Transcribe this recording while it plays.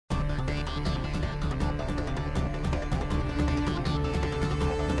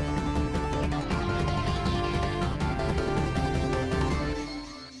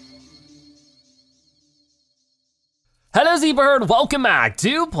Hello Z-Bird, welcome back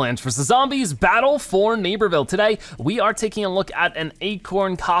to Plants vs. Zombies Battle for Neighborville. Today, we are taking a look at an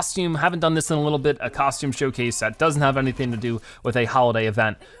acorn costume. Haven't done this in a little bit, a costume showcase that doesn't have anything to do with a holiday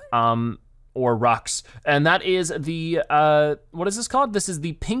event or Rux. And that is the, what is this called? This is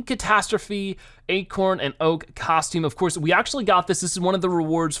the Pink Catastrophe Acorn and Oak costume. Of course, we actually got this. This is one of the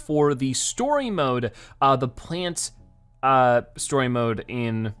rewards for the story mode, the plant story mode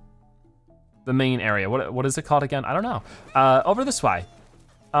in the main area. What is it called again? I don't know. Over this way.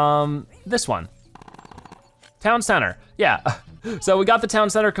 This one. Town Center, yeah. So we got the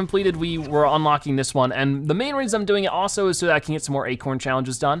Town Center completed. We were unlocking this one. And the main reason I'm doing it also is so that I can get some more acorn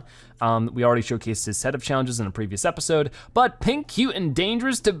challenges done. We already showcased his set of challenges in a previous episode, but pink, cute, and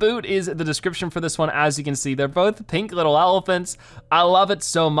dangerous to boot is the description for this one. As you can see, they're both pink little elephants. I love it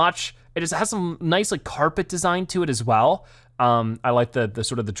so much. It just has some nice like carpet design to it as well. I like the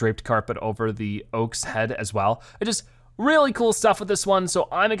sort of the draped carpet over the oak's head as well. It just really cool stuff with this one, so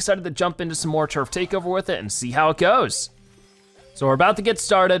I'm excited to jump into some more turf takeover with it and see how it goes. So we're about to get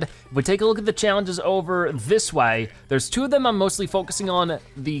started. If we take a look at the challenges over this way, there's two of them I'm mostly focusing on.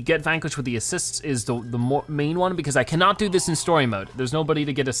 The get vanquished with the assists is the main one because I cannot do this in story mode. There's nobody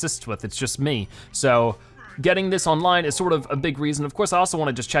to get assists with, it's just me. So getting this online is sort of a big reason. Of course, I also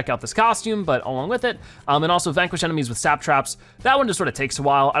wanna just check out this costume, but along with it, and also vanquish enemies with sap traps. That one just sort of takes a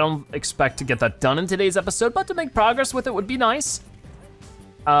while. I don't expect to get that done in today's episode, but to make progress with it would be nice.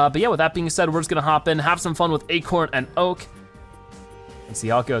 But yeah, with that being said, we're just gonna hop in, have some fun with Acorn and Oak, and see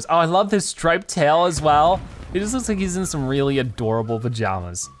how it goes. Oh, I love this striped tail as well. It just looks like he's in some really adorable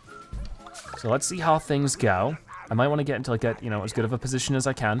pajamas. So let's see how things go. I might wanna get into like as good of a position as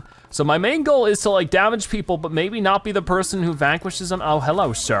I can. So my main goal is to like damage people, but maybe not be the person who vanquishes them. Oh,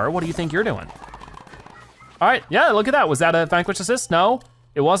 hello, sir. What do you think you're doing? All right, yeah, look at that. Was that a vanquish assist? No,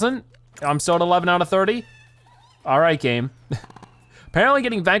 it wasn't. I'm still at 11 out of 30. All right, game. Apparently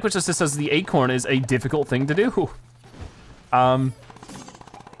getting vanquish assist as the acorn is a difficult thing to do. Come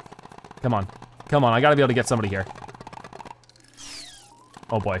on, I gotta be able to get somebody here.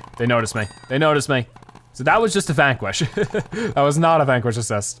 Oh boy, they noticed me. They noticed me. So that was just a vanquish. That was not a vanquish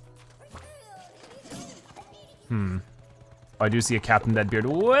assist. Oh, I do see a Captain Deadbeard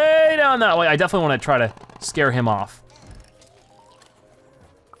way down that way. I definitely wanna try to scare him off.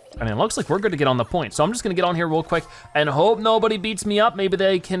 And it looks like we're good to get on the point. So I'm just gonna get on here real quick and hope nobody beats me up. Maybe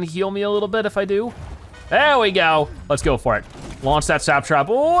they can heal me a little bit if I do. There we go. Let's go for it. Launch that sap trap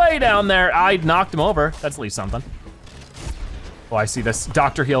way down there. I knocked him over. That's at least something. Oh, I see this.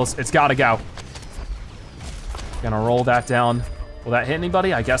 Doctor heals. It's gotta go. Gonna roll that down. Will that hit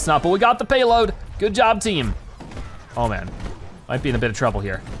anybody? I guess not, but we got the payload. Good job, team. Oh man, might be in a bit of trouble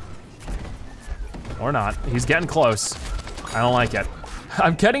here. Or not, he's getting close. I don't like it.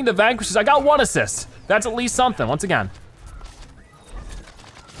 I'm getting the vanquishes. I got one assist. That's at least something, once again.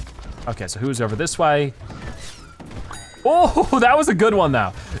 Okay, so who's over this way? Oh, that was a good one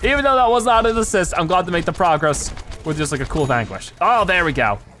though. Even though that was not an assist, I'm glad to make the progress with just like a cool vanquish. Oh, there we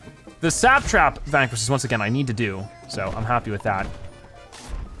go. The sap trap vanquishes, once again, I need to do, so I'm happy with that.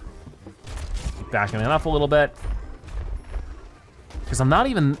 Keep backing it up a little bit. Because I'm not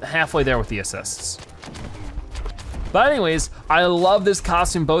even halfway there with the assists. But anyways, I love this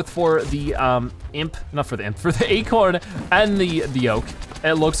costume both for the for the acorn and the oak.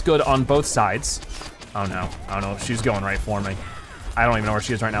 It looks good on both sides. Oh no, I don't know if she's going right for me. I don't even know where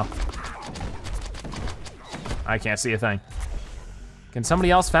she is right now. I can't see a thing. Can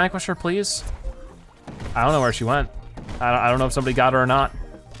somebody else vanquish her, please? I don't know where she went. I don't know if somebody got her or not.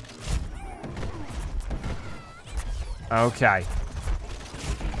 Okay.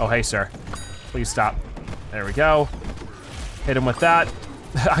 Oh, hey, sir. Please stop. There we go. Hit him with that.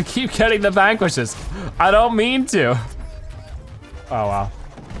 I keep getting the vanquishes. I don't mean to. Oh, wow.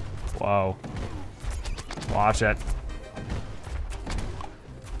 Whoa. Watch it.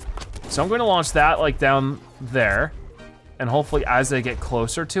 So I'm gonna launch that like down there. And hopefully as they get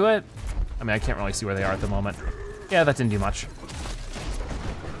closer to it, I mean, I can't really see where they are at the moment. Yeah, that didn't do much.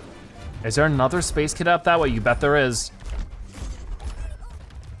 Is there another space cadet up that way? You bet there is.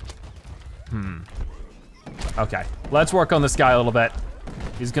 Okay, let's work on this guy a little bit.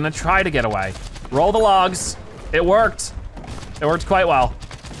 He's gonna try to get away. Roll the logs. It worked. It worked quite well.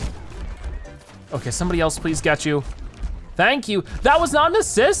 Okay, somebody else please get you. Thank you. That was not an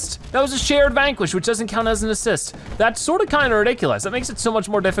assist. That was a shared vanquish, which doesn't count as an assist. That's sort of kind of ridiculous. That makes it so much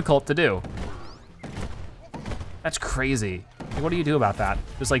more difficult to do. That's crazy. Like, what do you do about that?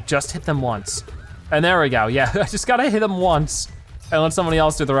 Just hit them once. And there we go, yeah, I just gotta hit them once and let somebody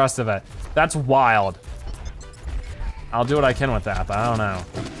else do the rest of it. That's wild. I'll do what I can with that, but I don't know.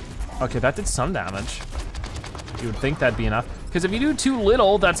 Okay, that did some damage. You would think that'd be enough. Because if you do too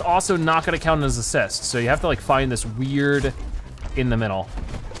little, that's also not gonna count as assist. So you have to like find this weird in the middle.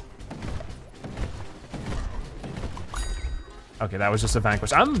 Okay, that was just a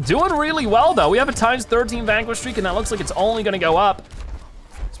vanquish. I'm doing really well though. We have a ×13 vanquish streak and that looks like it's only gonna go up.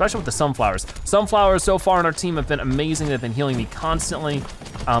 Especially with the sunflowers. Sunflowers so far on our team have been amazing. They've been healing me constantly.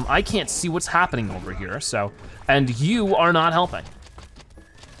 I can't see what's happening over here, so. And you are not helping.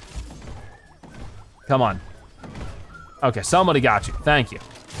 Come on. Okay, somebody got you, thank you.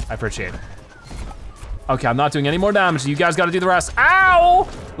 I appreciate it. Okay, I'm not doing any more damage. You guys gotta do the rest. Ow!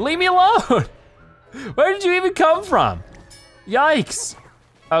 Leave me alone! Where did you even come from? Yikes.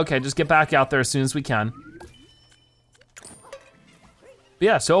 Okay, just get back out there as soon as we can. But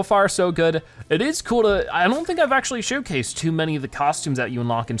yeah, so far so good. It is cool to, I don't think I've actually showcased too many of the costumes that you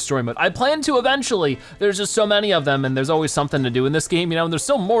unlock in story mode. I plan to eventually, there's just so many of them and there's always something to do in this game, you know, and there's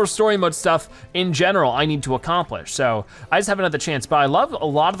still more story mode stuff in general I need to accomplish. So I just haven't had the chance, but I love a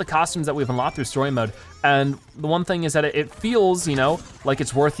lot of the costumes that we've unlocked through story mode. And the one thing is that it feels, you know, like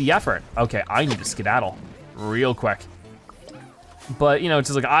it's worth the effort. Okay, I need to skedaddle real quick. But you know, it's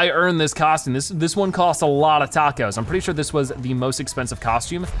just like, I earned this costume. This one cost a lot of tacos. I'm pretty sure this was the most expensive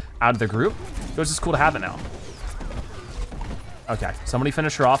costume out of the group. So it's just cool to have it now. Okay, somebody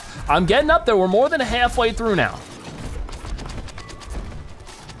finish her off. I'm getting up there, we're more than halfway through now.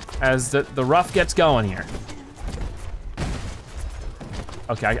 As the rough gets going here.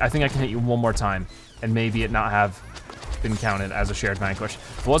 Okay, I think I can hit you one more time and maybe it not have been counted as a shared vanquish.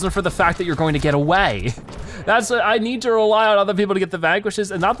 If it wasn't for the fact that you're going to get away, I need to rely on other people to get the vanquishes,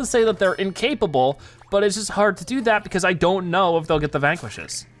 and not to say that they're incapable, but it's just hard to do that because I don't know if they'll get the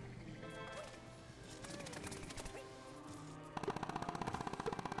vanquishes.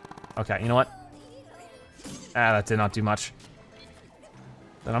 Okay, you know what? That did not do much.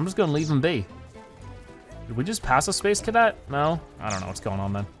 Then I'm just gonna leave him be. Did we just pass a space cadet? No, I don't know what's going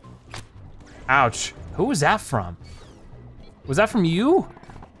on then. Ouch, who was that from? Was that from you?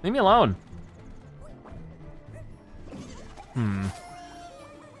 Leave me alone.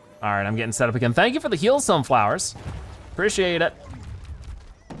 All right, I'm getting set up again. Thank you for the heal, sunflowers. Appreciate it.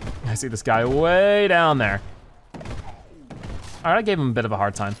 I see this guy way down there. All right, I gave him a bit of a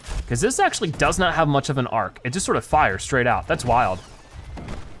hard time because this actually does not have much of an arc. It just sort of fires straight out. That's wild.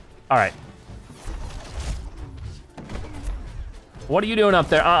 All right. What are you doing up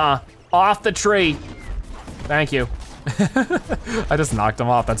there? Off the tree. Thank you. I just knocked him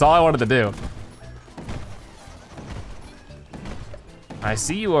off. That's all I wanted to do. I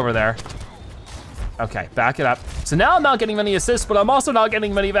see you over there. Okay, back it up. So now I'm not getting many assists, but I'm also not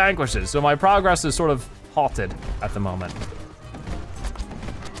getting many vanquishes. So my progress is sort of halted at the moment.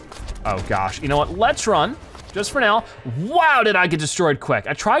 Oh gosh, you know what? Let's run, just for now. Wow, did I get destroyed quick.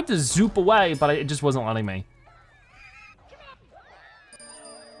 I tried to zoop away, but it just wasn't letting me.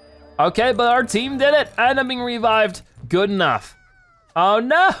 Okay, but our team did it, and I'm being revived. Good enough. Oh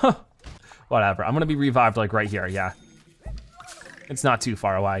no. Whatever, I'm gonna be revived like right here, yeah. It's not too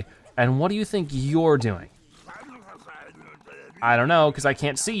far away. And what do you think you're doing? I don't know, because I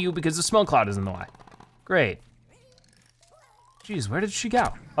can't see you because the smoke cloud is in the way. Great. Jeez, where did she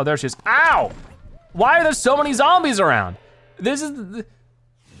go? Oh, there she is. Ow! Why are there so many zombies around? This is,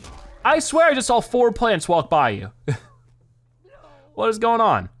 I swear I just saw 4 plants walk by you. What is going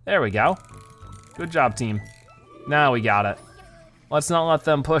on? There we go. Good job, team. Now we got it. Let's not let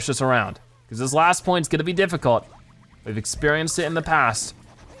them push us around, because this last point's gonna be difficult. We've experienced it in the past.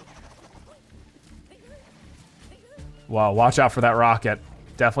 Wow, watch out for that rocket.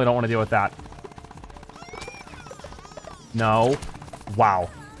 Definitely don't want to deal with that. No, wow.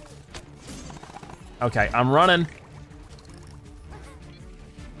 Okay, I'm running.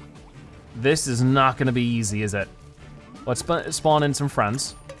 This is not gonna be easy, is it? Let's spawn in some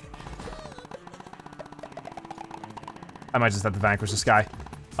friends. I might just have to vanquish this guy.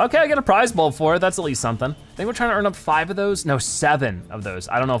 Okay, I get a prize bulb for it, that's at least something. I think we're trying to earn up 5 of those. No, 7 of those.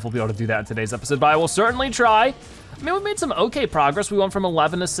 I don't know if we'll be able to do that in today's episode, but I will certainly try. I mean, we've made some okay progress. We went from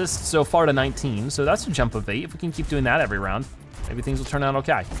 11 assists so far to 19, so that's a jump of 8. If we can keep doing that every round, maybe things will turn out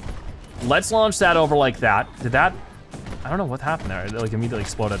okay. Let's launch that over like that. Did that, I don't know what happened there. It like immediately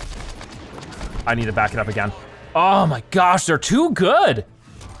exploded. I need to back it up again. Oh my gosh, they're too good.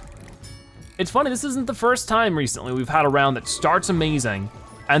 It's funny, this isn't the first time recently we've had a round that starts amazing,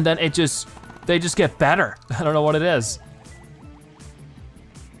 and then they just get better. I don't know what it is.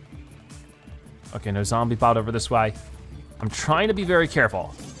 Okay, no zombie bot over this way. I'm trying to be very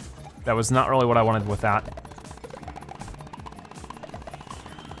careful. That was not really what I wanted with that.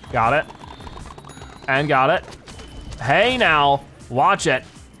 Got it. And got it. Hey now, watch it.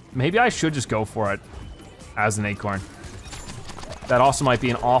 Maybe I should just go for it. as an acorn. That also might be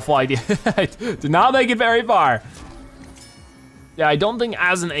an awful idea. Did not make it very far. Yeah, I don't think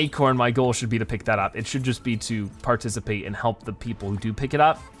as an acorn, my goal should be to pick that up. It should just be to participate and help the people who do pick it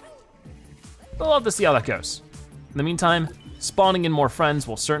up. We'll love to see how that goes. In the meantime, spawning in more friends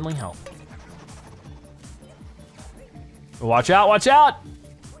will certainly help. Watch out, watch out!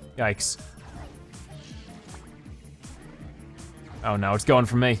 Yikes. Oh no, it's going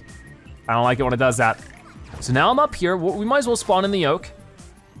for me. I don't like it when it does that. So now I'm up here, we might as well spawn in the oak.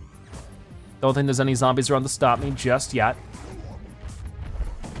 Don't think there's any zombies around to stop me just yet.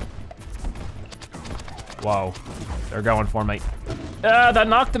 Whoa, they're going for me. That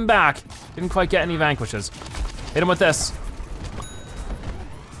knocked him back. Didn't quite get any vanquishes. Hit him with this.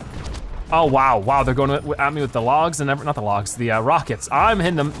 Oh wow, wow, they're going at me with the logs and not the logs, the rockets. I'm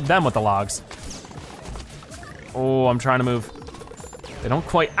hitting them with the logs. Oh, I'm trying to move. They don't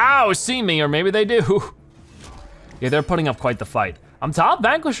quite, see me, or maybe they do. Yeah, they're putting up quite the fight. I'm top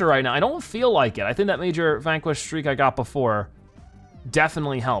vanquisher right now. I don't feel like it. I think that major vanquish streak I got before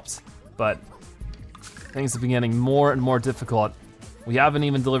definitely helped, but things have been getting more and more difficult. We haven't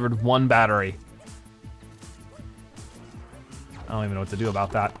even delivered one battery. I don't even know what to do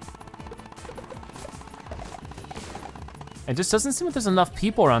about that. It just doesn't seem like there's enough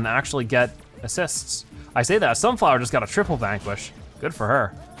people around to actually get assists. I say that, Sunflower just got a triple vanquish. Good for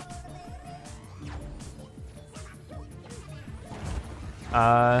her.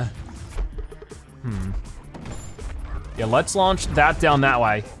 Yeah, let's launch that down that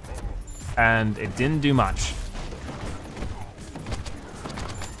way. And it didn't do much.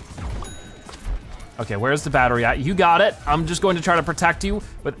 Okay, where's the battery at? You got it. I'm just going to try to protect you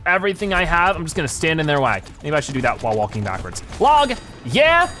with everything I have. I'm just gonna stand in their way. Maybe I should do that while walking backwards. Log,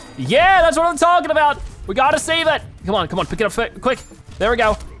 yeah, that's what I'm talking about. We gotta save it. Come on, pick it up quick. There we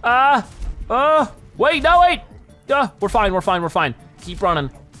go. Wait, no, wait. We're fine. Keep running.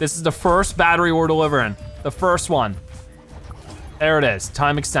 This is the first battery we're delivering. The first one. There it is,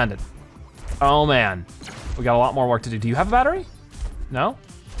 time extended. Oh man, we got a lot more work to do. Do you have a battery? No?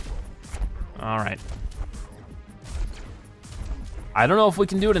 All right. I don't know if we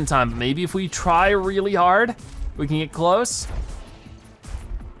can do it in time, but maybe if we try really hard, we can get close.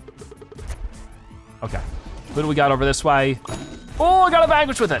 Okay, what do we got over this way? Oh, I got a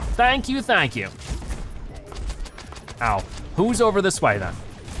vanquish with it. Thank you. Ow, who's over this way then?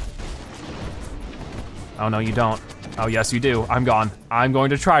 Oh no, you don't. Oh yes, you do, I'm gone. I'm going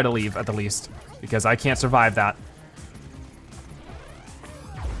to try to leave at the least, because I can't survive that.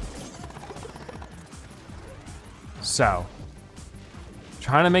 So,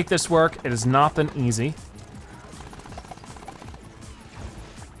 trying to make this work. It has not been easy.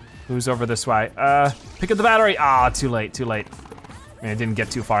 Who's over this way? Pick up the battery. Too late. I mean, I didn't get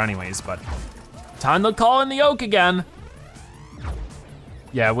too far anyways, but time to call in the oak again.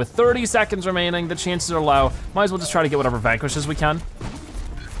 Yeah, with 30 seconds remaining, the chances are low. Might as well just try to get whatever vanquishes we can.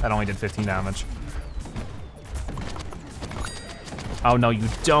 That only did 15 damage. Oh no, you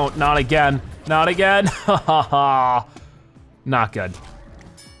don't, not again. Not good.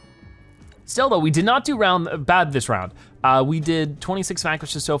 Still though, we did not do bad this round. We did 26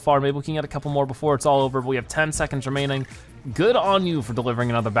 vanquishes so far. Maybe we can get a couple more before it's all over, but we have 10 seconds remaining. Good on you for delivering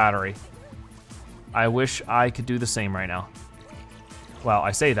another battery. I wish I could do the same right now. Well,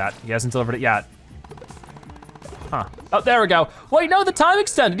 I say that, he hasn't delivered it yet. Huh, oh, there we go. Wait, no, the time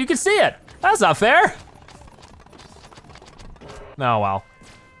extended, you can see it. That's not fair. Oh well.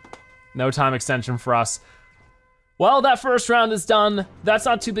 No time extension for us. Well, that first round is done. That's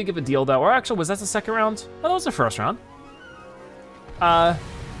not too big of a deal though. Or actually, was that the second round? Oh, that was the first round.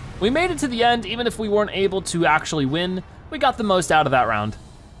 We made it to the end, even if we weren't able to actually win. We got the most out of that round.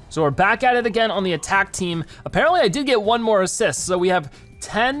 So we're back at it again on the attack team. Apparently I did get one more assist, so we have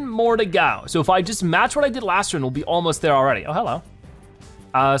 10 more to go. So if I just match what I did last round, we'll be almost there already. Oh,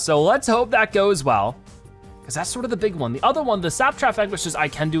 hello. So let's hope that goes well, because that's sort of the big one. The other one, the sap trap vanquishes I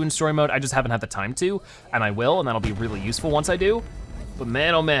can do in story mode, I just haven't had the time to, and I will, and that'll be really useful once I do. But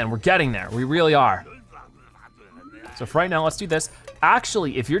man, oh man, we're getting there, we really are. So for right now, let's do this.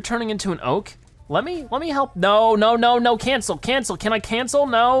 Actually, if you're turning into an oak, let me help. No, cancel. Can I cancel?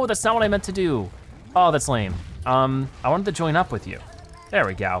 No, that's not what I meant to do. Oh, that's lame. I wanted to join up with you. There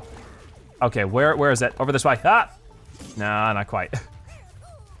we go. Okay, where is it? Over this way, Nah, not quite.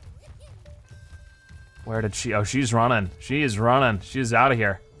 Where did she, oh, she's running. She is running, she's out of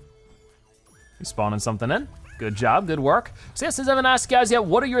here. He's spawning something in. Good job, good work. So yeah, since I haven't asked you guys yet,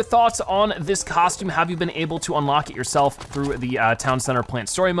 what are your thoughts on this costume? Have you been able to unlock it yourself through the Town Center Plant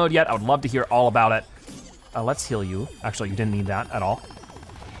story mode yet? I would love to hear all about it. Let's heal you. Actually, you didn't need that at all.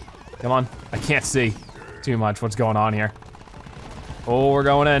 Come on, I can't see. too much what's going on here. Oh, we're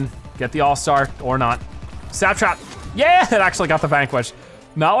going in. Get the all-star, or not. Sap trap, yeah, it actually got the vanquish.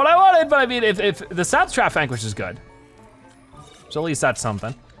 Not what I wanted, but I mean, if the sap trap vanquish is good, so at least that's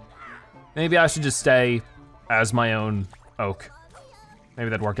something. Maybe I should just stay as my own oak. Maybe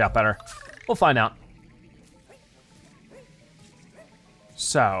that'd work out better. We'll find out.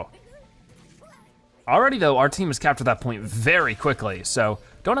 So, already though, our team has captured that point very quickly, so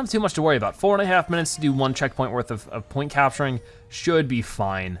don't have too much to worry about. 4.5 minutes to do 1 checkpoint worth of point capturing should be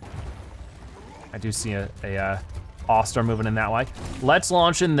fine. I do see a all-star moving in that way. Let's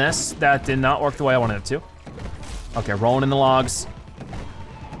launch in this. That did not work the way I wanted it to. Okay, rolling in the logs.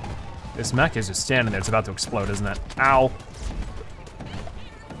 This mech is just standing there. It's about to explode, isn't it? Ow.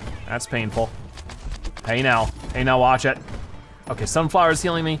 That's painful. Hey now, watch it. Okay, Sunflower's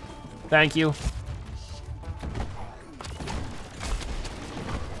healing me. Thank you.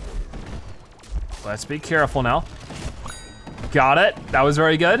 Let's be careful now. Got it, that was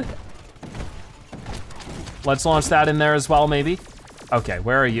very good. Let's launch that in there as well, maybe. Okay,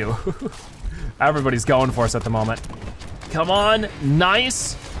 where are you? Everybody's going for us at the moment. Come on,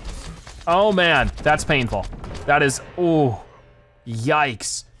 nice. Oh man, that's painful. That is, ooh,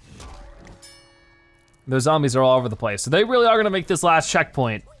 yikes. Those zombies are all over the place. So they really are gonna make this last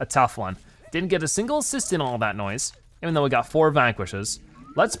checkpoint a tough one. Didn't get a single assist in all that noise, even though we got 4 vanquishes.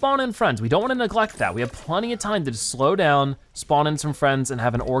 Let's spawn in friends. We don't wanna neglect that. We have plenty of time to just slow down, spawn in some friends, and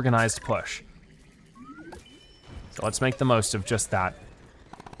have an organized push. So let's make the most of just that.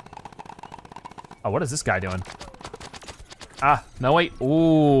 Oh, what is this guy doing? Ah, no wait,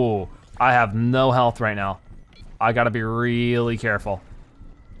 ooh. I have no health right now. I gotta be really careful.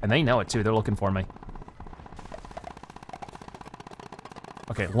 And they know it too, they're looking for me.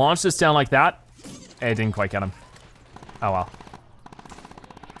 Okay, launch this down like that. It didn't quite get him. Oh well.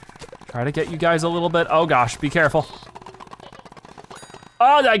 Try to get you guys a little bit. Oh gosh, be careful.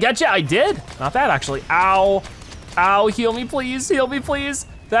 Oh, did I get you? I did. Not bad actually. Ow. Ow, heal me please, heal me please.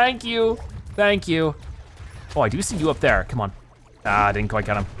 Thank you, thank you. Oh, I do see you up there, come on. Ah, I didn't quite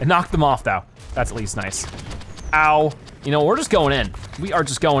get him. It knocked them off though. That's at least nice. Ow. You know, we're just going in. We are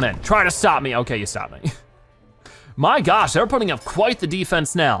just going in. Try to stop me. Okay, you stopped me. My gosh, they're putting up quite the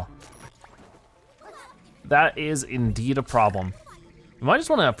defense now. That is indeed a problem. We might just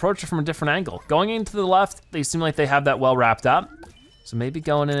wanna approach it from a different angle. Going into the left, they seem like they have that well wrapped up. So maybe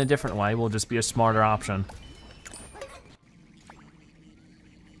going in a different way will just be a smarter option.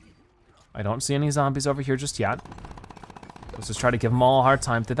 I don't see any zombies over here just yet. Let's just try to give them all a hard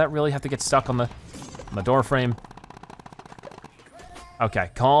time. Did that really have to get stuck on the door frame? Okay,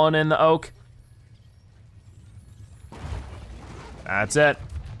 calling in the oak. That's it.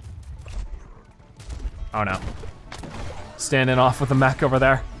 Oh no. Standing off with the mech over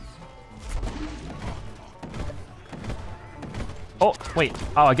there. Oh, wait.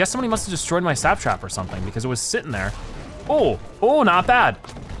 Oh, I guess somebody must have destroyed my sap trap or something because it was sitting there. Oh, oh, not bad.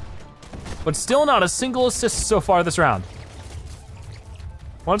 But still not a single assist so far this round.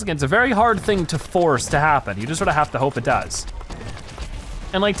 Once again, it's a very hard thing to force to happen. You just sort of have to hope it does.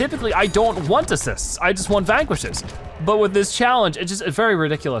 And like typically I don't want assists, I just want vanquishes. But with this challenge, it's just a very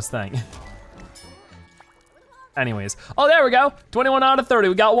ridiculous thing. Anyways, oh there we go, 21 out of 30.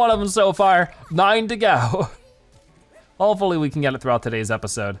 We got one of them so far, 9 to go. Hopefully we can get it throughout today's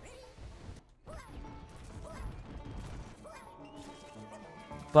episode.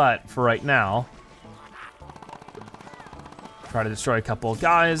 But for right now, try to destroy a couple of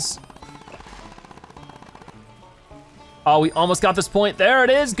guys. Oh, we almost got this point. There it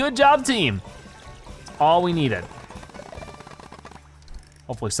is, good job team. That's all we needed.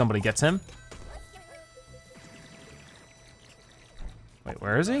 Hopefully somebody gets him. Wait,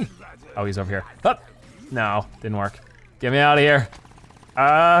 where is he? Oh, he's over here. Oh, no, didn't work. Get me out of here.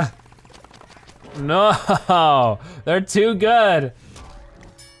 No, they're too good.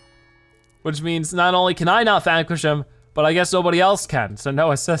 Which means not only can I not vanquish him, but I guess nobody else can, so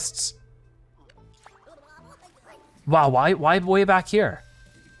no assists. Wow, why way back here?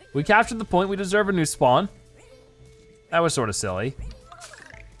 We captured the point, we deserve a new spawn. That was sort of silly.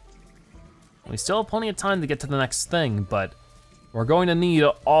 We still have plenty of time to get to the next thing, but we're going to need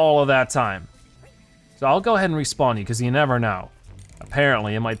all of that time. So I'll go ahead and respawn you, because you never know.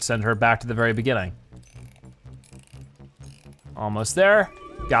 Apparently, it might send her back to the very beginning. Almost there,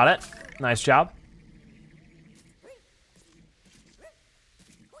 got it, nice job.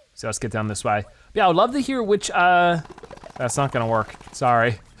 So let's get down this way. Yeah, I would love to hear which, that's not gonna work,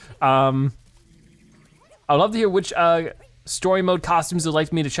 sorry. I'd love to hear which story mode costumes you'd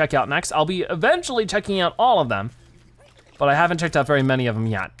like me to check out next. I'll be eventually checking out all of them, but I haven't checked out very many of them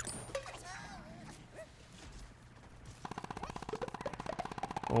yet.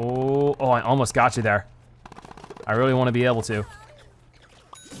 Oh, I almost got you there. I really want to be able to.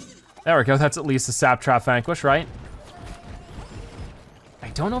 There we go, that's at least a sap trap vanquish, right? I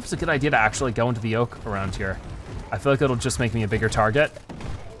don't know if it's a good idea to actually go into the oak around here. I feel like it'll just make me a bigger target.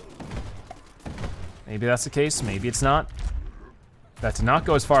 Maybe that's the case, maybe it's not. That did not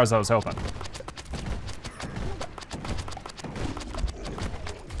go as far as I was hoping.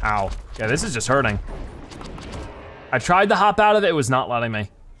 Ow, yeah, this is just hurting. I tried to hop out of it, it was not letting me.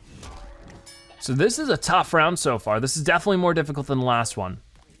 So this is a tough round so far. This is definitely more difficult than the last one.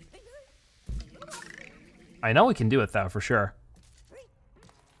 I know we can do it though, for sure.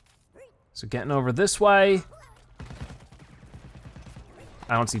 So getting over this way.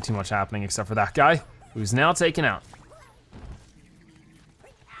 I don't see too much happening except for that guy, who's now taken out.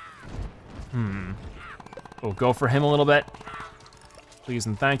 We'll go for him a little bit. Please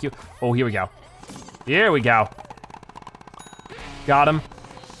and thank you. Oh, here we go. Here we go. Got him.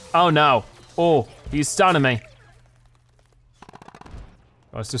 Oh no. Oh, he's stunning me.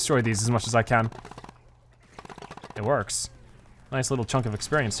 Let's destroy these as much as I can. It works. Nice little chunk of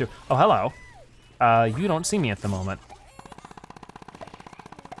experience too. Oh, hello. You don't see me at the moment.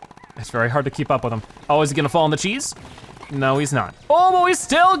 It's very hard to keep up with him. Oh, is he gonna fall in the cheese? No, he's not. Oh, but we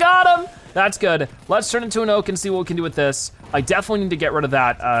still got him! That's good. Let's turn into an oak and see what we can do with this. I definitely need to get rid of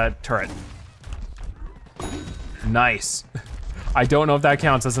that turret. Nice. I don't know if that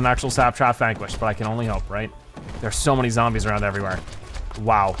counts as an actual sap trap vanquish, but I can only hope, right? There's so many zombies around everywhere.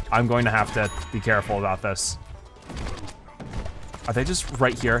 Wow, I'm going to have to be careful about this. Are they just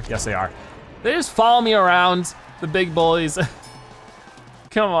right here? Yes, they are. They just follow me around, the big bullies.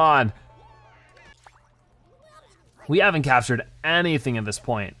 Come on. We haven't captured anything at this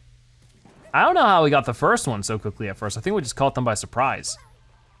point. I don't know how we got the first one so quickly at first. I think we just caught them by surprise.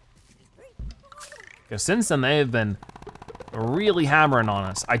 Because since then, they have been really hammering on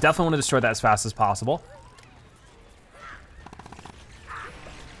us. I definitely want to destroy that as fast as possible.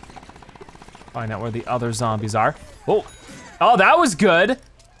 Find out where the other zombies are. Oh, oh, that was good.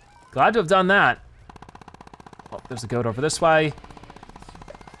 Glad to have done that. Oh, there's a goat over this way.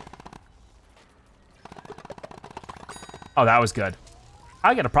 Oh, that was good.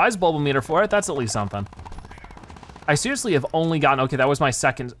 I get a prize bulb meter for it. That's at least something. I seriously have only gotten, okay, that was my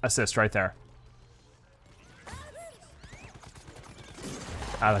second assist right there.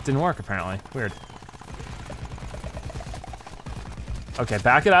 Ah, that didn't work apparently, weird. Okay,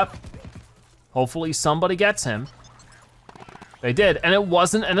 back it up. Hopefully somebody gets him. They did, and it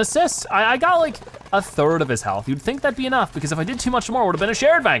wasn't an assist. I got like a third of his health. You'd think that'd be enough, because if I did too much more, it would have been a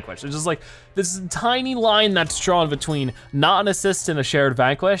shared vanquish. It's just like this tiny line that's drawn between not an assist and a shared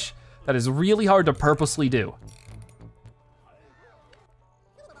vanquish that is really hard to purposely do.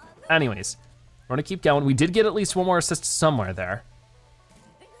 Anyways, we're gonna keep going. We did get at least one more assist somewhere there.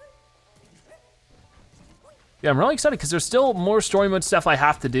 Yeah, I'm really excited because there's still more story mode stuff I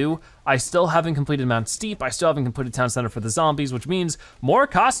have to do. I still haven't completed Mount Steep. I still haven't completed Town Center for the zombies, which means more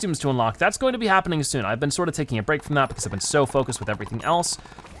costumes to unlock. That's going to be happening soon. I've been sort of taking a break from that because I've been so focused with everything else,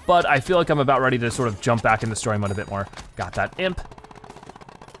 but I feel like I'm about ready to sort of jump back into story mode a bit more. Got that imp.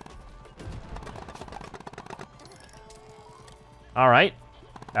 All right,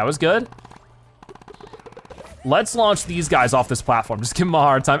 that was good. Let's launch these guys off this platform. Just give them a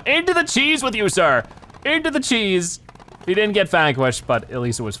hard time. Into the cheese with you, sir. Into the cheese. He didn't get vanquished, but at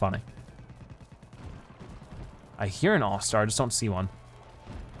least it was funny. I hear an all-star, I just don't see one.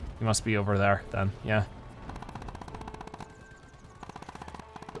 He must be over there then, yeah.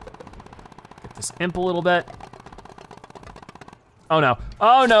 Get this imp a little bit. Oh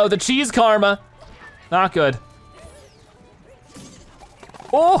no, the cheese karma. Not good.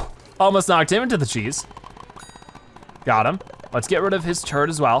 Oh, almost knocked him into the cheese. Got him. Let's get rid of his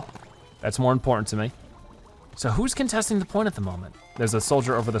turd as well. That's more important to me. So who's contesting the point at the moment? There's a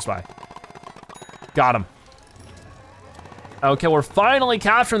soldier over this way. Got him. Okay, we're finally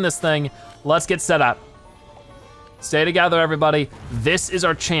capturing this thing. Let's get set up. Stay together, everybody. This is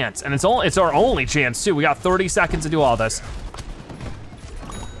our chance, and it's our only chance too. We got 30 seconds to do all this.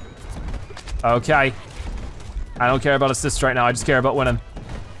 Okay. I don't care about assists right now, I just care about winning.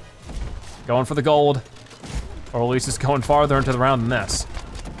 Going for the gold, or at least just going farther into the round than this.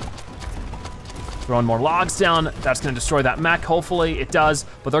 Throwing more logs down, that's gonna destroy that mech, hopefully it does,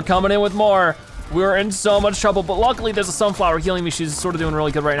 but they're coming in with more. We're in so much trouble, but luckily there's a sunflower healing me. She's sort of doing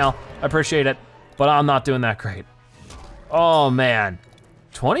really good right now. I appreciate it, but I'm not doing that great. Oh man,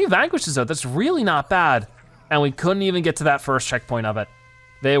 20 vanquishes though, that's really not bad. And we couldn't even get to that first checkpoint of it.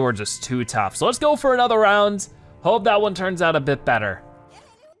 They were just too tough. So let's go for another round. Hope that one turns out a bit better.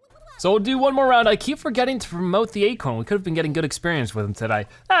 So we'll do one more round. I keep forgetting to promote the Acorn. We could have been getting good experience with him today.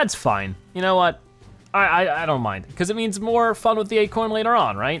 That's fine. You know what? I don't mind, because it means more fun with the Acorn later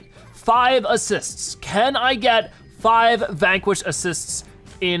on, right? 5 assists. Can I get 5 Vanquish assists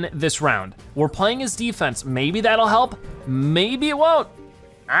in this round? We're playing his defense. Maybe that'll help. Maybe it won't.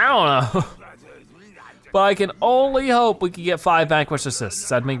 I don't know. But I can only hope we can get 5 Vanquish assists.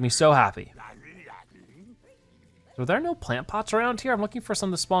 That'd make me so happy. Are there no plant pots around here? I'm looking for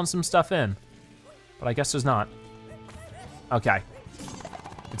some to spawn some stuff in, but I guess there's not. Okay,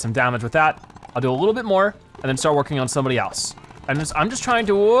 did some damage with that. I'll do a little bit more and then start working on somebody else. And I'm just trying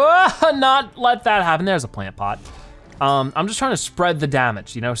to not let that happen. There's a plant pot. I'm just trying to spread the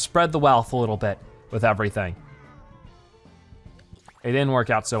damage, you know, spread the wealth a little bit with everything. It didn't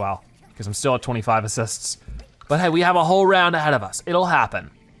work out so well because I'm still at 25 assists. But hey, we have a whole round ahead of us. It'll happen.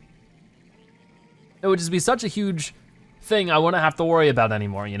 It would just be such a huge thing I wouldn't have to worry about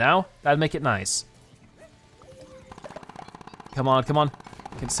anymore, you know? That'd make it nice. Come on, come on.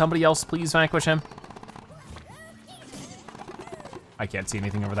 Can somebody else please vanquish him? I can't see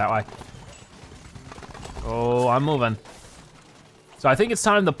anything over that way. Oh, I'm moving. So I think it's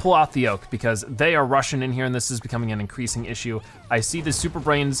time to pull out the oak because they are rushing in here and this is becoming an increasing issue. I see the super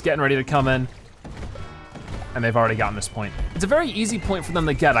brains getting ready to come in and they've already gotten this point. It's a very easy point for them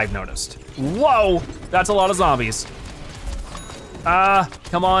to get, I've noticed. Whoa, that's a lot of zombies.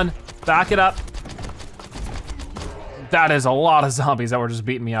 Come on, back it up. That is a lot of zombies that were just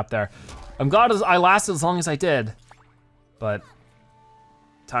beating me up there. I'm glad I lasted as long as I did, but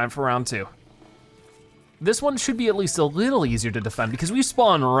time for round 2. This one should be at least a little easier to defend because we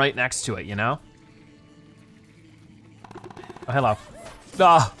spawn right next to it, you know? Oh, hello.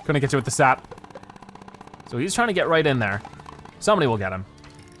 Couldn't get you with the sap. So he's trying to get right in there. Somebody will get him.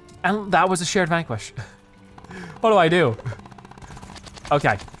 And that was a shared vanquish. What do I do?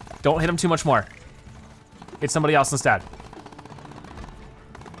 Okay, don't hit him too much more. Hit somebody else instead.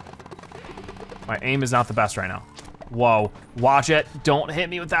 My aim is not the best right now. Whoa, watch it. Don't hit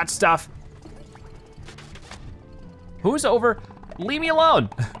me with that stuff. Who's over? Leave me alone.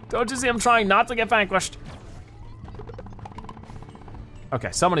 Don't you see I'm trying not to get vanquished?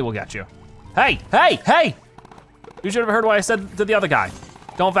 Okay, somebody will get you. Hey, hey, hey! You should have heard what I said to the other guy.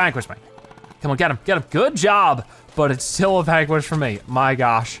 Don't vanquish me. Come on, get him, get him. Good job, but it's still a vanquish for me. My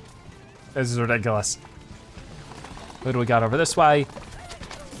gosh, this is ridiculous. Who do we got over this way?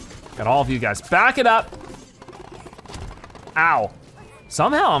 Got all of you guys. Back it up. Ow.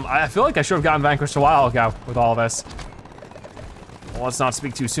 Somehow, I feel like I should have gotten vanquished a while ago with all this. Well, let's not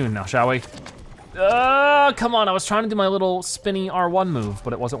speak too soon now, shall we? Come on, I was trying to do my little spinny R1 move,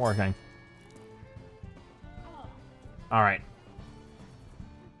 but it wasn't working. All right.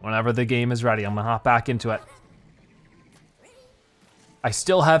 Whenever the game is ready, I'm gonna hop back into it. I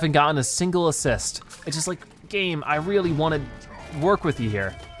still haven't gotten a single assist. It's just like, game, I really wanna work with you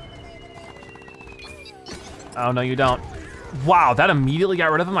here. Oh, no, you don't. Wow, that immediately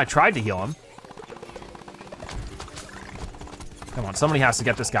got rid of him. I tried to heal him. Come on, somebody has to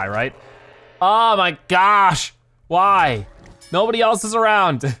get this guy, right? Oh my gosh, why? Nobody else is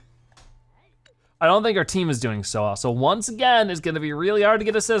around. I don't think our team is doing so well. So once again, it's gonna be really hard to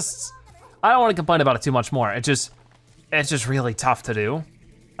get assists. I don't wanna complain about it too much more. It's just really tough to do.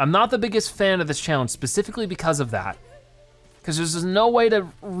 I'm not the biggest fan of this challenge specifically because of that. Because there's just no way to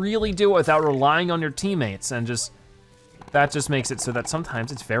really do it without relying on your teammates and that just makes it so that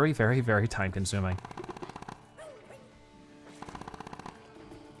sometimes it's very, very, very time consuming.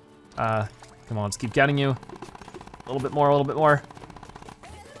 Come on, let's keep getting you. A little bit more, a little bit more.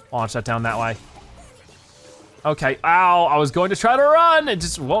 Launch that down that way. Okay, ow, I was going to try to run, it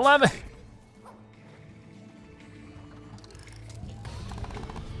just won't let me.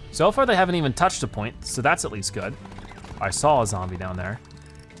 So far they haven't even touched a point, so that's at least good. I saw a zombie down there.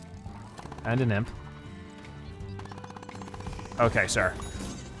 And an imp. Okay, sir.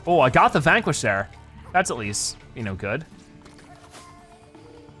 Oh, I got the vanquish there. That's at least, you know, good.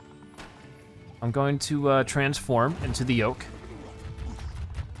 I'm going to transform into the oak.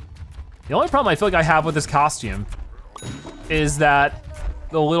 The only problem I feel like I have with this costume is that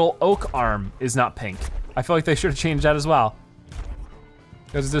the little oak arm is not pink. I feel like they should have changed that as well.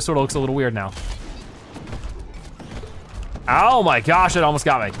 Because this sort of looks a little weird now. Oh my gosh, it almost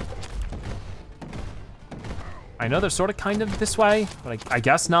got me. I know they're sort of kind of this way, but I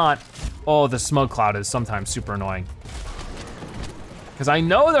guess not. Oh, the smoke cloud is sometimes super annoying. Because I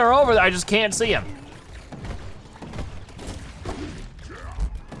know they're over there, I just can't see them.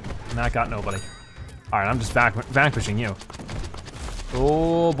 And that got nobody. All right, I'm just vanquishing you.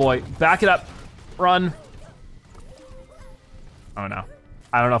 Oh boy, back it up, run. Oh no.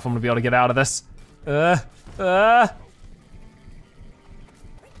 I don't know if I'm gonna be able to get out of this. Where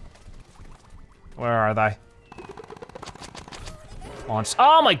are they? Launched.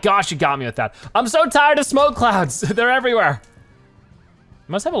 Oh my gosh, you got me with that. I'm so tired of smoke clouds. They're everywhere.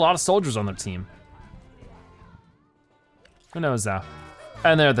 They must have a lot of soldiers on their team. Who knows though?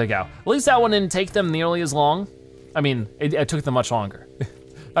 And there they go. At least that one didn't take them nearly as long. I mean, it took them much longer.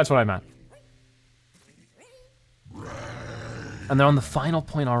 That's what I meant. And they're on the final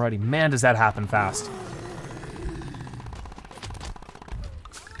point already. Man, does that happen fast.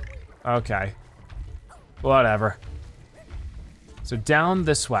 Okay, whatever. So down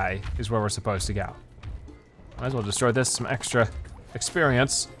this way is where we're supposed to go. Might as well destroy this, some extra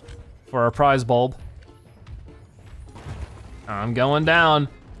experience for our prize bulb. I'm going down,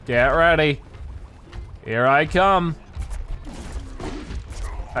 get ready. Here I come.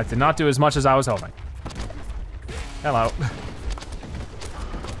 That did not do as much as I was hoping. Hello.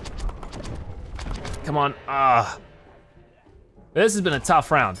 Come on, This has been a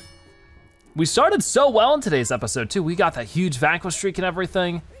tough round. We started so well in today's episode too. We got that huge vanquish streak and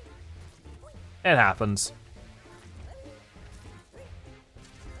everything. It happens.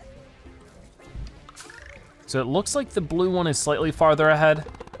 So it looks like the blue one is slightly farther ahead.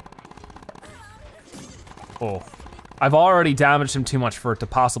 Oh, I've already damaged him too much for it to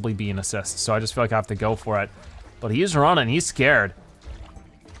possibly be an assist, so I just feel like I have to go for it. But he's running, he's scared.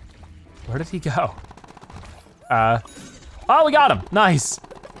 Where did he go? Oh, we got him, nice.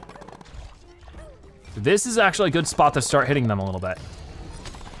 This is actually a good spot to start hitting them a little bit.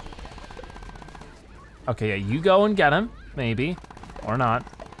 Okay, yeah, you go and get him, maybe, or not.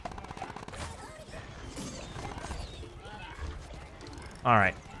 All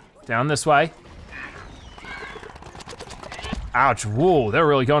right, down this way. Ouch, whoa, they're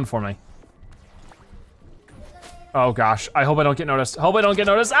really going for me. Oh gosh, I hope I don't get noticed. Hope I don't get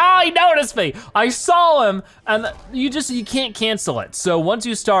noticed. Ah, he noticed me. I saw him, and you can't cancel it. So once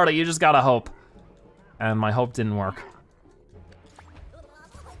you start it, you just gotta hope. And my hope didn't work.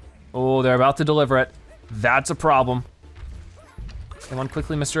 Oh, they're about to deliver it. That's a problem. Come on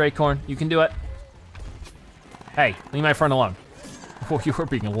quickly, Mr. Acorn, you can do it. Hey, leave my friend alone. Oh, you were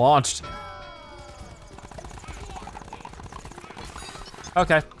being launched.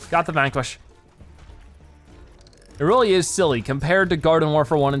 Okay, got the vanquish. It really is silly compared to Garden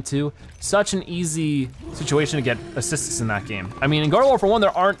Warfare 1 and 2. Such an easy situation to get assists in that game. I mean, in Garden Warfare 1,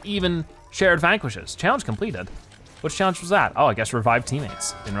 there aren't even shared vanquishes. Challenge completed. Which challenge was that? Oh, I guess revive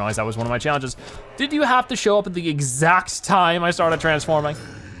teammates. Didn't realize that was one of my challenges. Did you have to show up at the exact time I started transforming?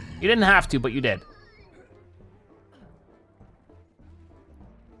 You didn't have to, but you did.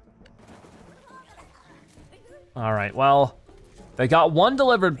 All right, well, they got one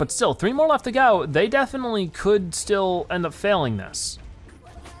delivered, but still, 3 more left to go. They definitely could still end up failing this.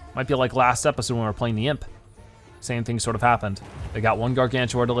 Might be like last episode when we were playing the Imp. Same thing sort of happened. They got 1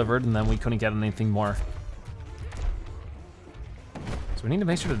 Gargantuar delivered, and then we couldn't get anything more. So we need to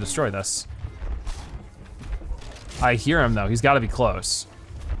make sure to destroy this. I hear him though, he's gotta be close.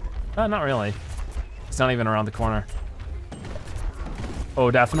 Not really. He's not even around the corner.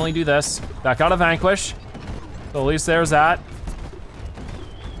 Oh, definitely do this. That got a vanquish. So at least there's that.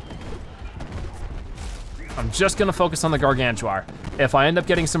 I'm just gonna focus on the Gargantuar. If I end up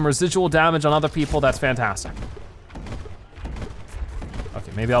getting some residual damage on other people, that's fantastic.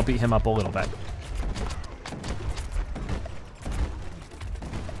 Okay, maybe I'll beat him up a little bit.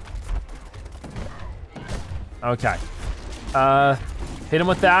 Okay. Hit him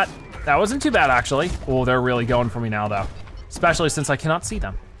with that. That wasn't too bad, actually. Oh, they're really going for me now, though. Especially since I cannot see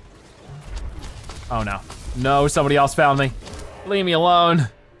them. Oh, no. No, somebody else found me. Leave me alone.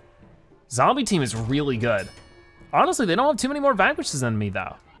 Zombie team is really good. Honestly, they don't have too many more vanquishes than me,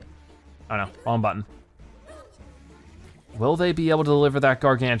 though. Oh, no, wrong button. Will they be able to deliver that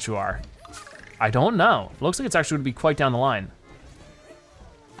Gargantuar? I don't know. Looks like it's actually gonna be quite down the line.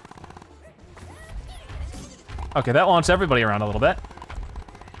 Okay, that launched everybody around a little bit.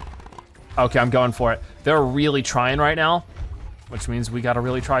 Okay, I'm going for it. They're really trying right now, which means we gotta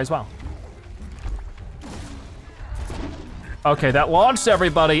really try as well. Okay, that launched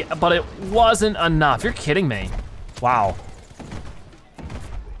everybody, but it wasn't enough. You're kidding me. Wow.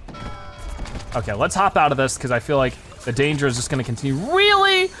 Okay, let's hop out of this because I feel like the danger is just gonna continue.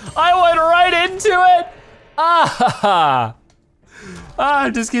 Really? I went right into it? Ah,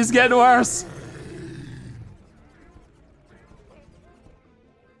 it just keeps getting worse.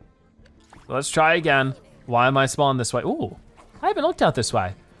 Let's try again. Why am I spawning this way? Ooh, I haven't looked out this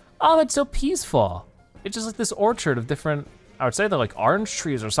way. Oh, it's so peaceful. It's just like this orchard of different, I would say they're like orange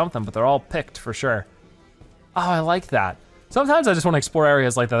trees or something, but they're all picked for sure. Oh, I like that. Sometimes I just wanna explore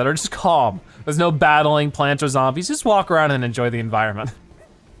areas like that are just calm. There's no battling plants or zombies, just walk around and enjoy the environment.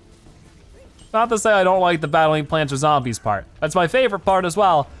 Not to say I don't like the battling plants or zombies part. That's my favorite part as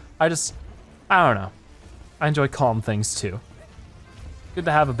well. I don't know. I enjoy calm things too. Good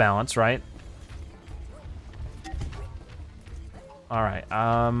to have a balance, right? All right,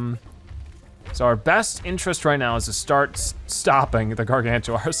 so our best interest right now is to start stopping the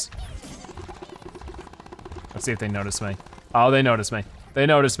gargantuars. Let's see if they notice me. Oh, they notice me. They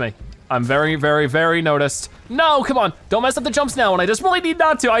notice me. I'm very, very, very noticed. No, come on, don't mess up the jumps now when I just really need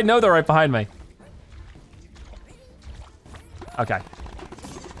not to. I know they're right behind me. Okay.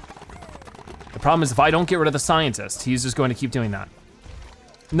 The problem is if I don't get rid of the scientist, he's just going to keep doing that.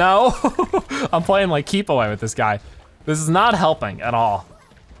 No, I'm playing like keep away with this guy. This is not helping at all.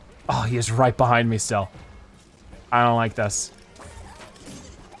 Oh, he is right behind me still. I don't like this.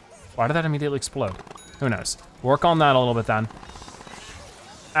 Why did that immediately explode? Who knows? Work on that a little bit then.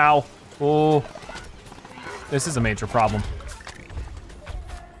 Ow, oh. This is a major problem.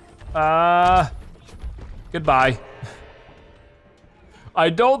 Goodbye. I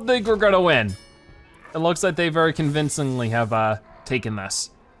don't think we're gonna win. It looks like they very convincingly have taken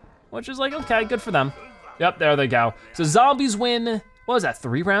this, which is like, okay, good for them. Yep, there they go. So zombies win, what was that,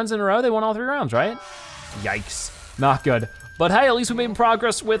 3 rounds in a row? They won all 3 rounds, right? Yikes, not good. But hey, at least we made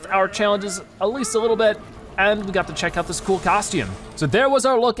progress with our challenges at least a little bit, and we got to check out this cool costume. So there was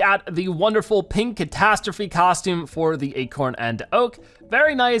our look at the wonderful pink catastrophe costume for the acorn and oak.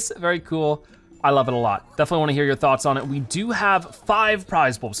 Very nice, very cool. I love it a lot. Definitely wanna hear your thoughts on it. We do have 5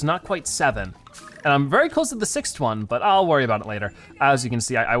 prize bulbs, not quite 7. And I'm very close to the 6th one, but I'll worry about it later. As you can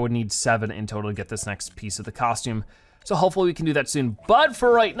see, I would need 7 in total to get this next piece of the costume. So hopefully we can do that soon. But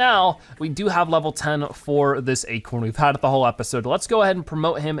for right now, we do have level 10 for this acorn. We've had it the whole episode. Let's go ahead and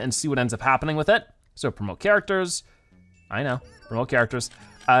promote him and see what ends up happening with it. So promote characters, I know, promote characters,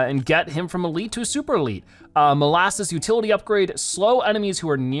 and get him from elite to super elite. Molasses utility upgrade, slow enemies who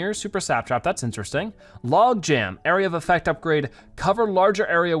are near super sap trap, that's interesting. Log jam, area of effect upgrade, cover larger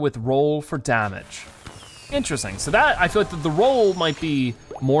area with roll for damage. Interesting, so that, I feel like the roll might be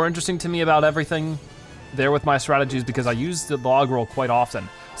more interesting to me about everything there with my strategies because I use the log roll quite often.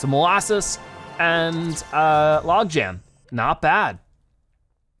 So molasses and log jam, not bad.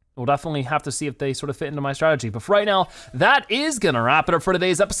 We'll definitely have to see if they sort of fit into my strategy. But for right now, that is gonna wrap it up for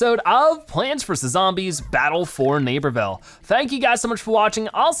today's episode of Plants vs. Zombies Battle for Neighborville. Thank you guys so much for watching.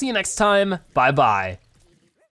 I'll see you next time. Bye-bye.